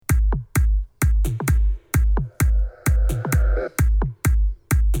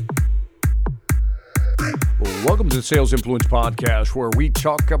Welcome to the Sales Influence Podcast, where we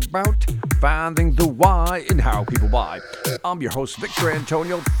talk about finding the why and how people buy. I'm your host, Victor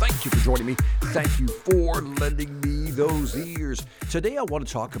Antonio. Thank you for joining me. Thank you for lending me those ears. Today, I want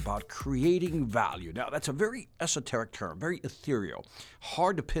to talk about creating value. Now, that's a very esoteric term, very ethereal,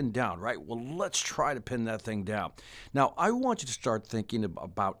 hard to pin down, right? Well, let's try to pin that thing down. Now, I want you to start thinking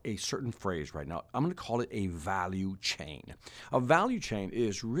about a certain phrase right now. I'm going to call it a value chain. A value chain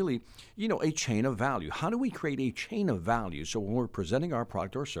is really, a chain of value. How do we create a chain of value so when we're presenting our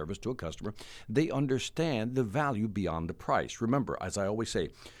product or service to a customer, they understand the value beyond the price? Remember, as I always say,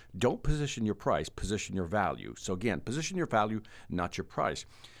 don't position your price, position your value. So again, position your value, not your price.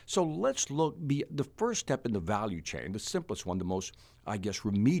 So let's the first step in the value chain, the simplest one, the most,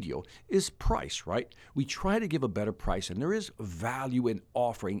 remedial, is price, right? We try to give a better price, and there is value in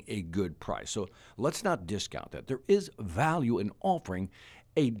offering a good price. So let's not discount that. There is value in offering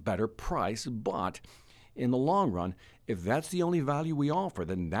a better price, but in the long run, if that's the only value we offer,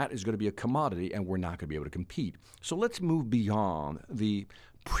 then that is going to be a commodity and we're not going to be able to compete. So let's move beyond the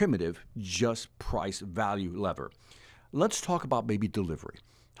primitive just price value lever. Let's talk about maybe delivery.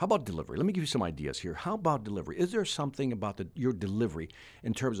 How about delivery? Let me give you some ideas here. How about delivery? Is there something about your delivery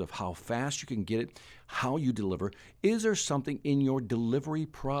in terms of how fast you can get it, how you deliver? Is there something in your delivery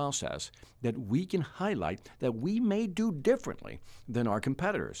process that we can highlight that we may do differently than our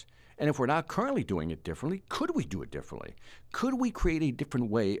competitors? And if we're not currently doing it differently, could we do it differently? Could we create a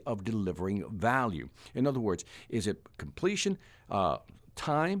different way of delivering value? In other words, is it completion,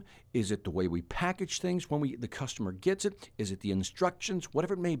 time? Is it the way we package things when the customer gets it? Is it the instructions?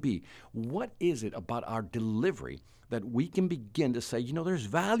 Whatever it may be. What is it about our delivery that we can begin to say, there's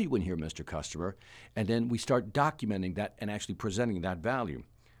value in here, Mr. Customer, and then we start documenting that and actually presenting that value.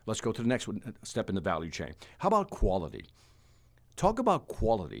 Let's go to the next step in the value chain. How about quality? Talk about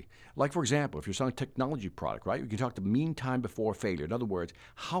quality. Like, for example, if you're selling a technology product, right? You can talk the mean time before failure. In other words,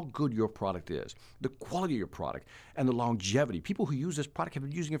 how good your product is, the quality of your product, and the longevity. People who use this product have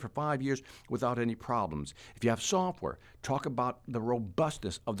been using it for 5 years without any problems. If you have software, talk about the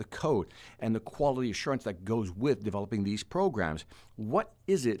robustness of the code and the quality assurance that goes with developing these programs. What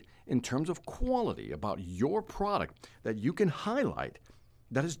is it in terms of quality about your product that you can highlight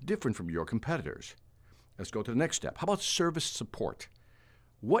that is different from your competitors? Let's go to the next step. How about service support?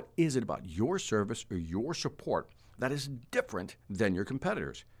 What is it about your service or your support that is different than your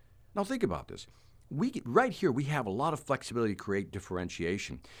competitors? Now think about this. Right here, we have a lot of flexibility to create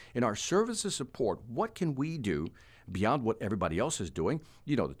differentiation. In our services support, what can we do beyond what everybody else is doing?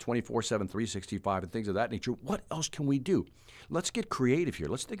 The 24/7, 365 and things of that nature. What else can we do? Let's get creative here.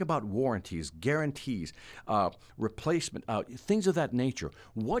 Let's think about warranties, guarantees, replacement, things of that nature.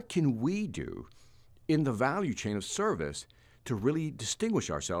 What can we do in the value chain of service to really distinguish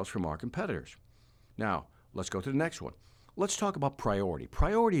ourselves from our competitors? Now, let's go to the next one. Let's talk about priority.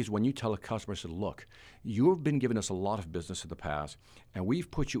 Priority is when you tell a customer, look, you've been giving us a lot of business in the past, and we've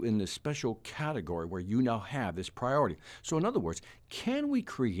put you in this special category where you now have this priority. So in other words, can we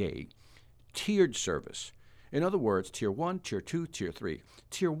create tiered service? In other words, tier 1, tier 2, tier 3.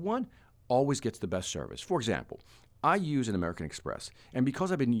 Tier 1 always gets the best service. For example, I use an American Express, and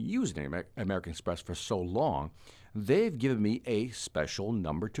because I've been using American Express for so long, they've given me a special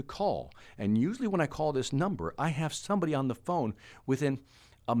number to call. And usually when I call this number, I have somebody on the phone within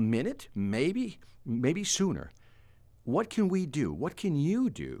a minute, maybe sooner. What can we do? What can you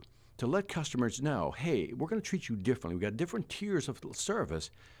do to let customers know, hey, we're going to treat you differently. We've got different tiers of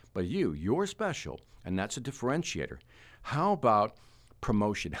service, but you're special, and that's a differentiator. How about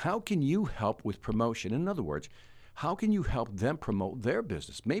promotion? How can you help with promotion? In other words, how can you help them promote their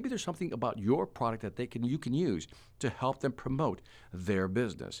business? Maybe there's something about your product that you can use to help them promote their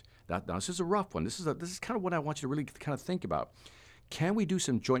business. Now, this is a rough one. This is kind of what I want you to really kind of think about. Can we do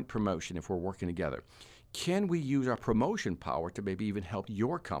some joint promotion if we're working together? Can we use our promotion power to maybe even help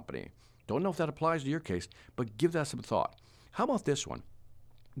your company? Don't know if that applies to your case, but give that some thought. How about this one?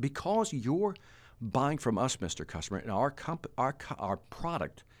 Because you're buying from us, Mr. Customer, and our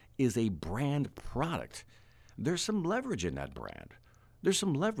product is a brand product, there's some leverage in that brand. There's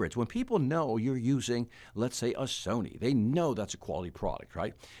some leverage. When people know you're using, let's say, a Sony, they know that's a quality product,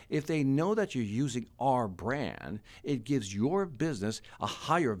 right? If they know that you're using our brand, it gives your business a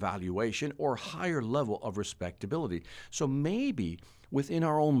higher valuation or higher level of respectability. So maybe within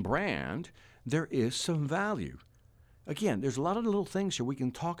our own brand, there is some value. Again, there's a lot of little things here we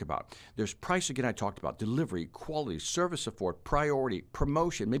can talk about. There's price, again, I talked about, delivery, quality, service support, priority,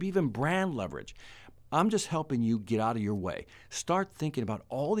 promotion, maybe even brand leverage. I'm just helping you get out of your way. Start thinking about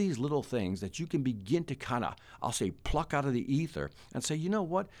all these little things that you can begin to kind of, I'll say, pluck out of the ether and say, you know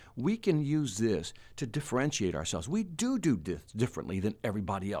what? We can use this to differentiate ourselves. We do this differently than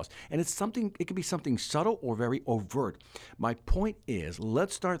everybody else. And it's something, it can be something subtle or very overt. My point is,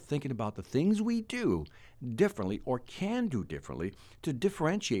 let's start thinking about the things we do differently or can do differently to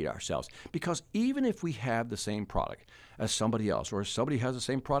differentiate ourselves. Because even if we have the same product as somebody else, or somebody has the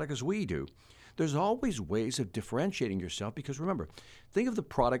same product as we do, there's always ways of differentiating yourself, because remember, think of the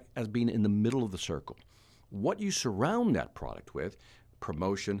product as being in the middle of the circle. What you surround that product with,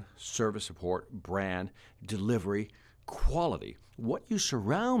 promotion, service support, brand, delivery, quality, what you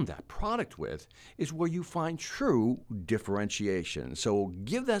surround that product with is where you find true differentiation. So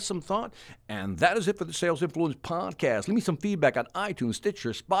give that some thought, and that is it for the Sales Influence Podcast. Leave me some feedback on iTunes,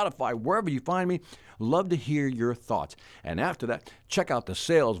 Stitcher, Spotify, wherever you find me. Love to hear your thoughts. And after that, check out the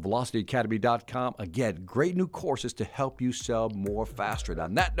SalesVelocityAcademy.com. Again, great new courses to help you sell more faster. And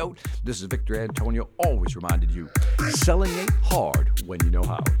on that note, this is Victor Antonio, always reminding you, selling ain't hard when you know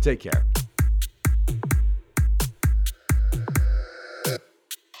how. Take care.